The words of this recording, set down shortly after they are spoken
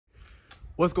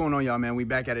What's going on, y'all, man? We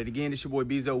back at it again. It's your boy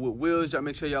Bezo with Wheels. Y'all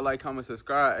make sure y'all like, comment,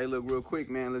 subscribe. Hey, look, real quick,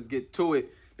 man, let's get to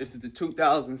it. This is the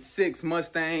 2006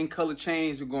 Mustang. Color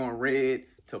change, we're going red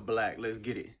to black. Let's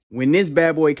get it. When this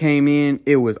bad boy came in,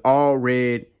 it was all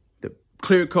red. The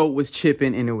clear coat was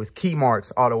chipping, and it was key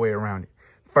marks all the way around it.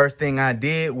 First thing I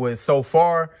did was, so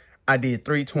far, I did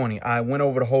 320. I went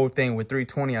over the whole thing with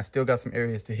 320. I still got some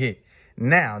areas to hit.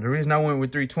 Now, the reason I went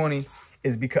with 320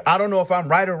 is because I don't know if I'm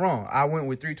right or wrong. I went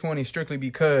with 320 strictly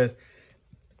because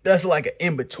that's like an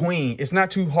in-between. It's not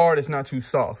too hard. It's not too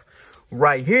soft.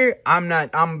 Right here, I'm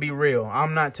gonna be real.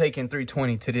 I'm not taking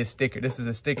 320 to this sticker. This is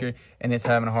a sticker and it's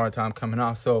having a hard time coming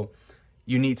off. So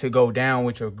you need to go down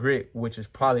with your grip, which is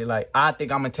probably like, I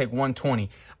think I'm gonna take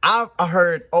 120. I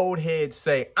heard old heads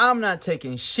say, I'm not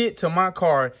taking shit to my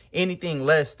car anything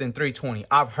less than 320.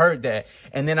 I've heard that.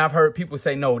 And then I've heard people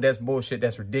say, no, that's bullshit.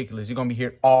 That's ridiculous. You're going to be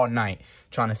here all night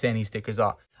trying to sand these stickers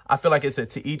off. I feel like it's a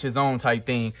to each his own type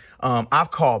thing. I've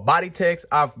called body techs.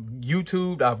 I've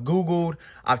YouTubed. I've Googled.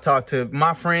 I've talked to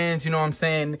my friends. You know what I'm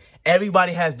saying?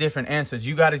 Everybody has different answers.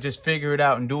 You got to just figure it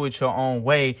out and do it your own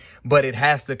way. But it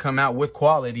has to come out with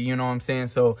quality. You know what I'm saying?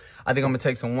 So I think I'm going to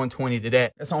take some 120 to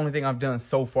that. That's the only thing I've done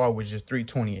so far was just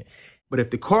 320 it. But if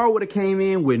the car would have came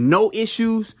in with no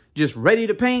issues, just ready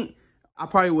to paint, I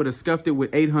probably would have scuffed it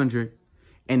with 800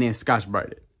 and then Scotch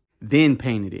Brite it. Then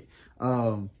painted it.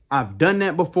 I've done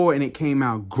that before and it came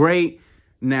out great.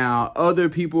 Now, other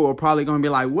people are probably going to be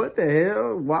like, what the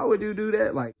hell? Why would you do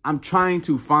that? Like, I'm trying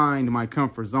to find my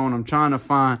comfort zone. I'm trying to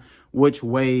find which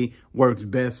way works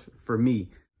best for me.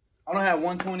 I don't have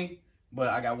 120, but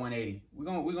I got 180. We're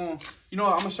going to, you know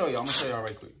what? I'm going to show you. I'm going to show y'all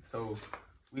right quick. So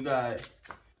we got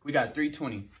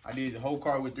 320. I did the whole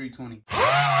car with 320.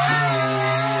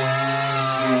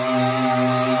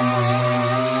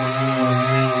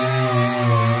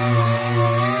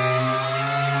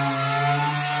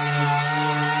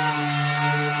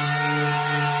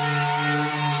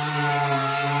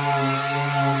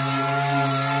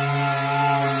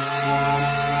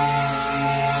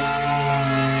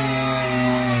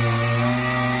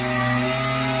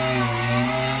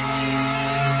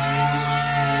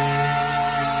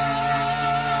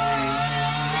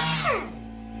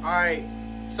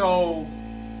 So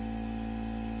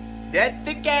that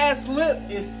thick ass lip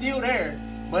is still there,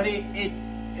 but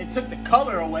it took the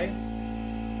color away.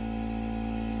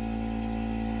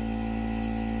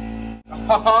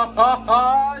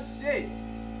 Oh shit,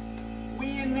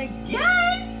 we in the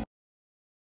game.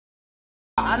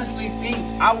 I honestly think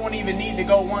I won't even need to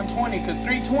go 120 because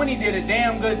 320 did a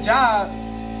damn good job.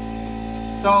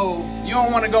 So you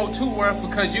don't want to go too rough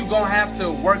because you're going to have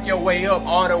to work your way up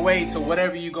all the way to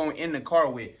whatever you're going to end the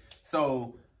car with.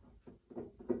 So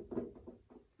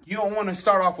you don't want to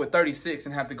start off with 36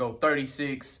 and have to go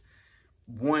 36,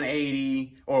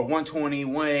 180, or 120,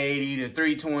 180 to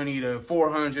 320 to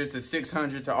 400 to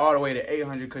 600 to all the way to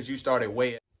 800 because you started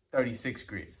way at 36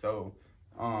 grit. So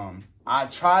I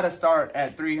try to start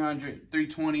at 300,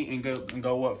 320 and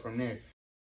go up from there.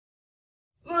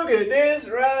 Look at this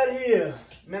right here.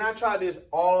 Man, I tried this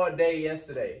all day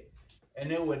yesterday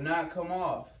and it would not come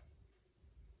off.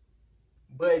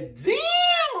 But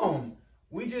damn,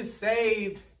 we just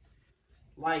saved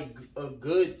like a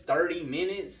good 30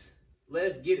 minutes.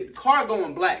 Let's get it. The car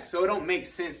going black, so it don't make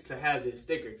sense to have this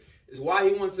sticker. It's why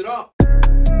he wants it off.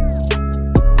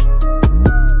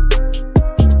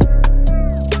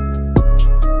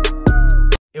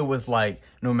 It was like,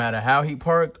 no matter how he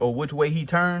parked or which way he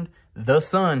turned, the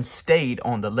sun stayed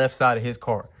on the left side of his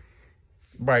car.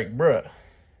 Like, bruh,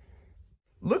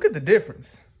 look at the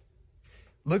difference.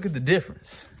 Look at the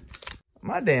difference.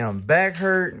 My damn back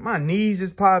hurt. My knees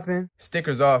is popping.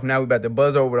 Stickers off. Now we about to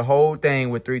buzz over the whole thing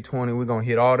with 320. We're going to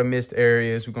hit all the missed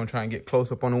areas. We're going to try and get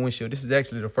close up on the windshield. This is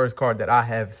actually the first car that I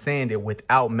have sanded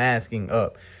without masking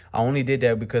up. I only did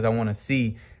that because I want to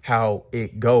see how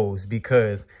it goes.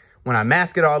 Because when I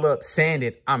mask it all up, sand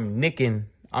it, I'm nicking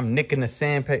the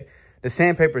sandpaper. The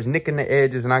sandpaper is nicking the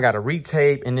edges and I got to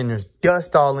retape, and then there's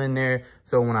dust all in there.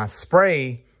 So when I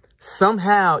spray,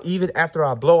 somehow, even after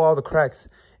I blow all the cracks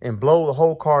and blow the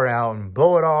whole car out and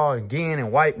blow it all again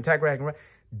and wipe and tack rack,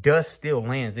 dust still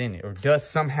lands in it, or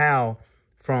dust somehow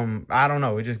from, I don't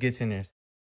know, it just gets in there.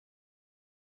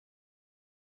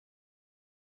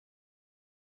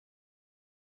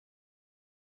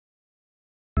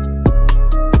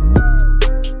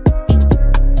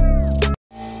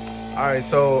 All right,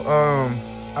 so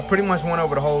I pretty much went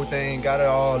over the whole thing, got it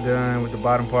all done with the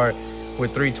bottom part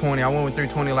with 320. I went with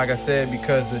 320, like I said,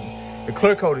 because the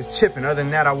clear coat is chipping. Other than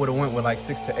that, I would have went with like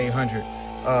 600 to 800.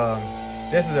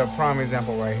 This is a prime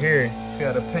example right here. See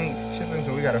how the paint chipping?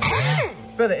 So we got to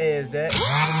feather edge that.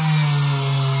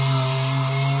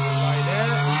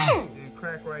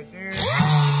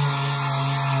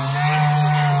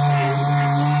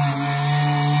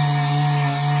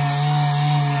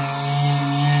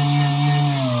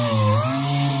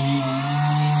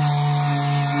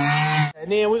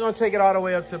 then we're gonna take it all the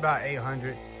way up to about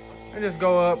 800. And just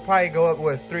go up, probably go up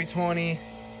with 320,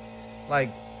 like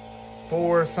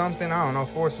 4 something, I don't know,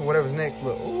 4 so whatever's next.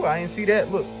 Look, ooh, I didn't see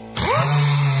that, look.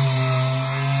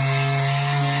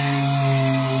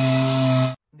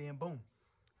 Then boom,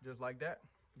 just like that,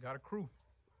 got a crew.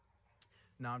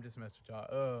 Nah, I'm just messing with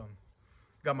y'all.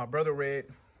 Got my brother Red,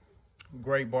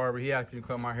 great barber. He actually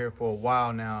cut my hair for a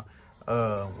while now.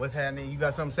 What's happening? You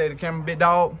got something to say to the camera, big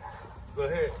dog? Go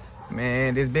ahead.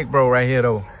 Man, this big bro right here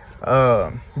though.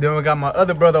 Then we got my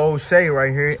other brother O'Shea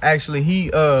right here. Actually,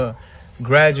 he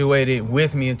graduated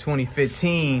with me in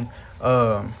 2015.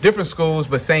 Different schools,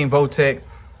 but same Votech.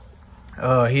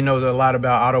 He knows a lot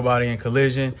about AutoBody and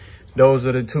collision. Those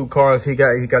are the 2 cars he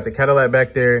got. He got the Cadillac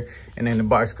back there, and then the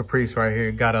Box Caprice right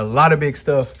here. Got a lot of big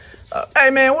stuff. Hey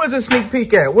man, where's the sneak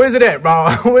peek at? Where's it at,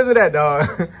 bro? Where's it at,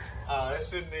 dog? That's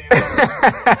sitting there.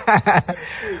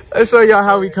 Let's show y'all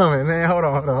how we coming, man. Hold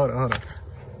on.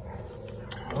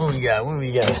 What we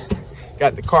got?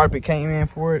 Got the carpet came in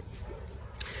for it.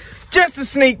 Just a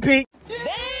sneak peek.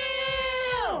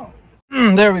 Damn!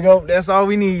 There we go. That's all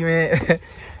we need, man.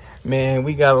 Man,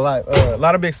 we got a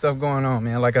lot of big stuff going on,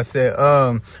 man. Like I said,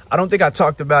 I don't think I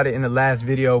talked about it in the last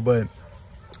video, but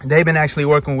they've been actually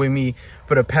working with me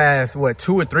for the past,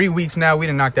 2 or 3 weeks now. We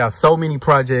done knocked out so many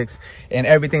projects and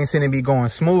everything seemed to be going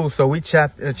smooth. So we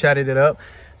chatted it up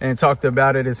and talked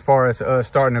about it as far as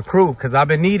starting a crew, because I've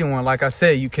been needing one. Like I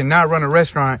said, you cannot run a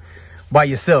restaurant by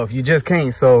yourself. You just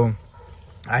can't. So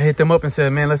I hit them up and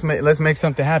said, man, let's make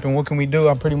something happen. What can we do?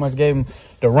 I pretty much gave them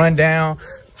the rundown,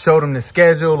 showed them the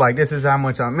schedule. Like, this is how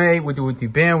much I made with you,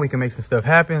 Ben. We can make some stuff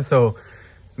happen. So,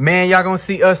 man, y'all gonna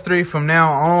see us 3 from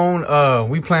now on.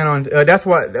 We plan on, that's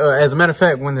what, as a matter of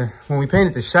fact, when we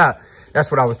painted the shop,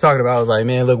 that's what I was talking about. I was like,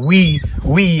 man, look, we,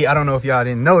 I don't know if y'all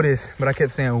didn't notice, but I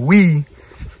kept saying we,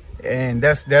 and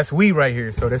that's we right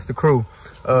here. So that's the crew.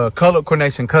 Color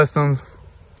Coordination Customs,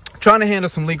 trying to handle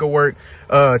some legal work,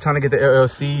 trying to get the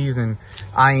LLCs and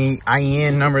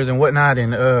IEN numbers and whatnot,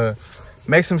 and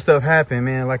make some stuff happen,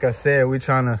 man. Like I said, we're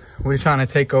trying to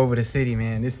take over the city,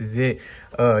 man. This is it.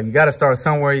 You got to start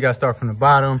somewhere. You got to start from the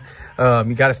bottom.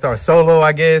 You got to start solo,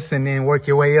 I guess, and then work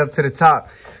your way up to the top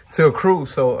to a crew.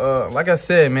 So, like I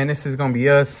said, man, this is going to be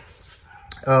us.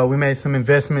 We made some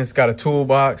investments, got a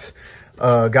toolbox,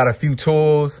 got a few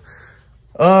tools.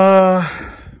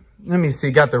 Let me see,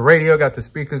 got the radio, got the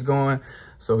speakers going.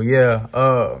 So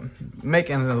yeah,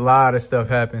 making a lot of stuff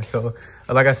happen. So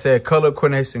like I said, Color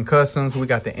Coordination Customs, we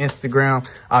got the Instagram.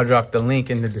 I'll drop the link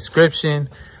in the description.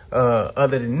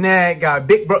 Other than that, got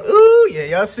Big Bro. Ooh, yeah,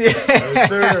 y'all see it. Yes,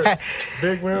 sir.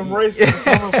 Big Rim Racing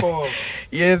coming for him.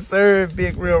 Yes, sir.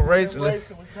 Big Rim Racing.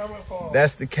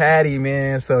 That's the caddy,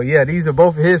 man. So yeah, these are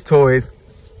both of his toys.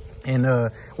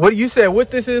 And what you said, what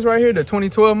this is right here, the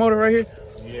 2012 motor right here?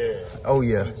 Yeah. Oh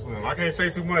yeah. I can't say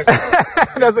too much.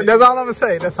 that's all I'm gonna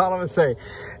say. That's all I'm gonna say.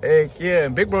 Heck yeah.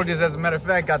 And Big Bro just, as a matter of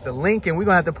fact, got the link, and we're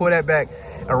gonna have to pull that back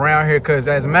around here, because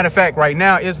as a matter of fact, right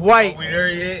now it's white. Are we there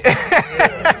yet?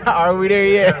 Yeah. Are we there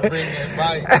yet? Bring that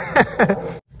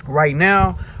bike. Right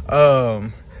now,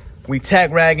 we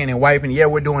tack ragging and wiping. Yeah,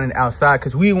 we're doing it outside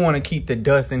because we want to keep the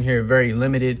dust in here very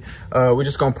limited. We're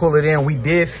just gonna pull it in. We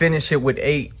did finish it with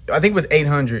I think it was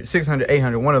 800, 600,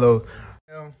 800, one of those.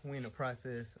 We're in the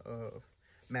process of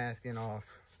masking off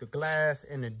the glass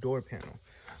and the door panel.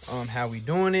 How we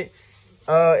doing it?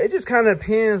 It just kind of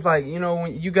depends. Like, you know,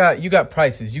 when you got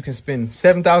prices, you can spend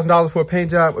 $7,000 for a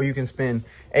paint job, or you can spend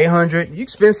 800. You can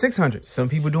spend 600. Some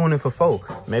people doing it for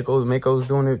 4. Mako's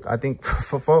doing it, I think,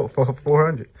 for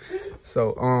 400.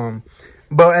 So,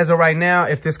 but as of right now,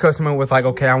 if this customer was like,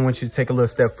 okay, I want you to take a little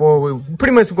step forward,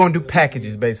 pretty much we're going to do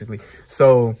packages, basically.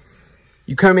 So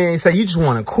you come in and say, you just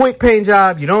want a quick paint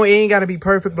job. It ain't got to be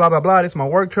perfect, blah, blah, blah. This is my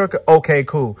work truck. Okay,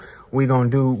 cool. We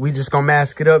just going to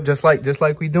mask it up just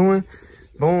like we doing.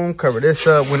 Boom, cover this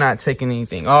up. We're not taking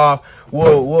anything off.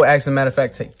 We'll actually, matter of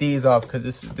fact, take these off because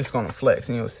this is going to flex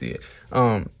and you'll see it.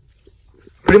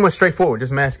 Pretty much straightforward.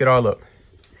 Just mask it all up.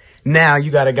 Now you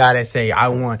got a guy that say, I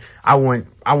want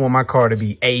my car to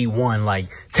be A1, like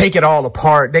take it all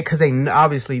apart. Because they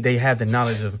obviously they have the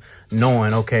knowledge of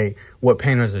knowing, okay, what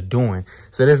painters are doing.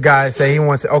 So this guy say he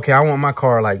wants, okay, I want my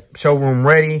car like showroom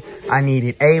ready. I need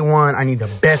it A1. I need the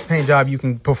best paint job you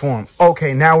can perform.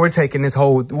 Okay, now we're taking this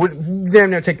whole, we're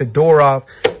damn near take the door off,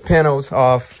 panels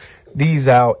off, these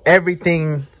out,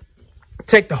 everything.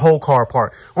 Take the whole car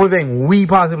apart. Only thing we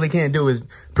possibly can't do is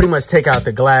pretty much take out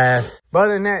the glass. But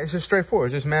other than that, it's just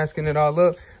straightforward. Just masking it all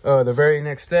up. The very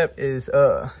next step is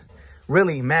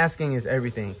really masking is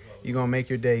everything. You're gonna make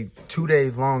your day 2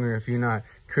 days longer if you're not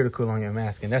critical on your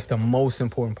masking. That's the most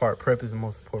important part. Prep is the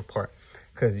most important part.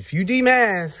 Because if you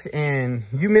demask and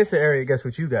you miss an area, guess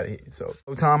what you got to hit? So,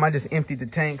 Tom, I just emptied the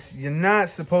tanks. You're not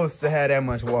supposed to have that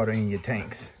much water in your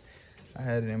tanks. I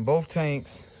had it in both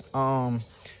tanks.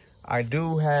 I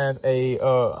do have a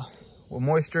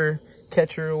moisture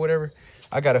catcher or whatever.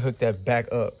 I got to hook that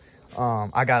back up.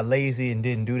 I got lazy and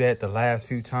didn't do that the last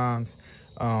few times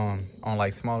on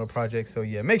like smaller projects. So,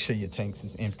 yeah, make sure your tanks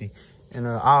is empty. And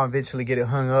I'll eventually get it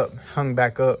hung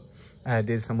back up. I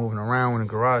did some moving around when the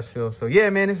garage filled. So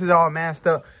yeah, man, this is all masked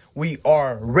up. We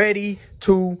are ready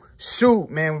to shoot,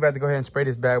 man. We're about to go ahead and spray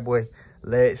this bad boy.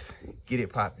 Let's get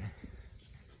it popping.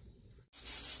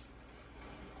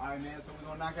 All right, man, so we're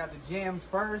gonna knock out the jams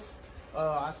first.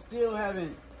 I still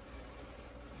haven't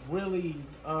really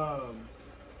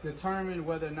determined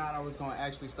whether or not I was gonna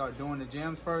actually start doing the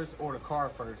jams first or the car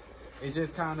first. It's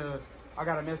just kind of, I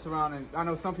gotta mess around, and I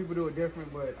know some people do it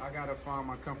different, but I gotta find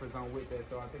my comfort zone with that.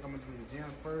 So I think I'm gonna do the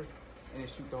jams first and then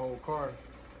shoot the whole car.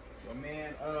 But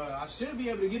man, I should be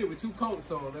able to get it with 2 coats,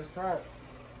 so let's try it.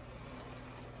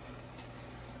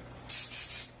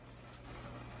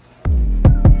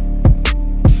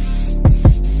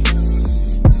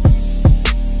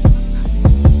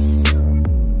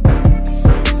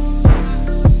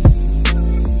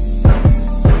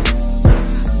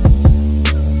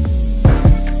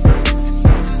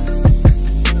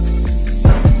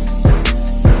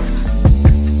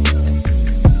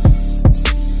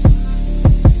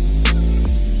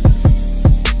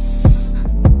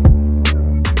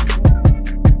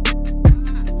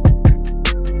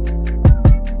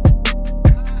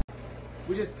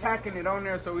 Tacking it on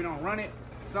there so we don't run it.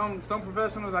 Some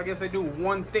professionals, I guess they do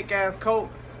 1 thick ass coat,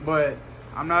 but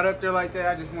I'm not up there like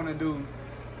that. I just want to do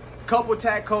a couple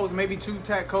tack coats, maybe 2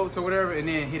 tack coats or whatever, and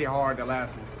then hit it hard the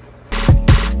last one.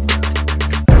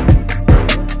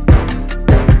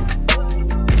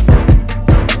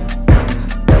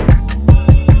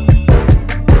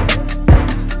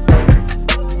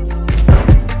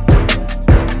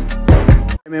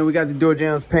 Man, we got the door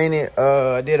jams painted.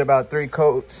 I did about 3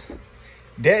 coats.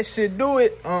 That should do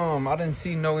it. I didn't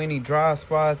see any dry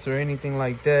spots or anything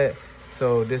like that,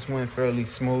 so this went fairly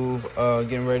smooth.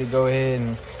 Getting ready to go ahead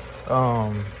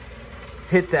and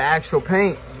hit the actual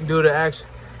paint, go ahead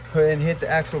and hit the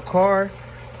actual car.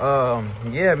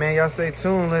 Yeah, man, y'all stay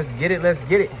tuned. Let's get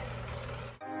it.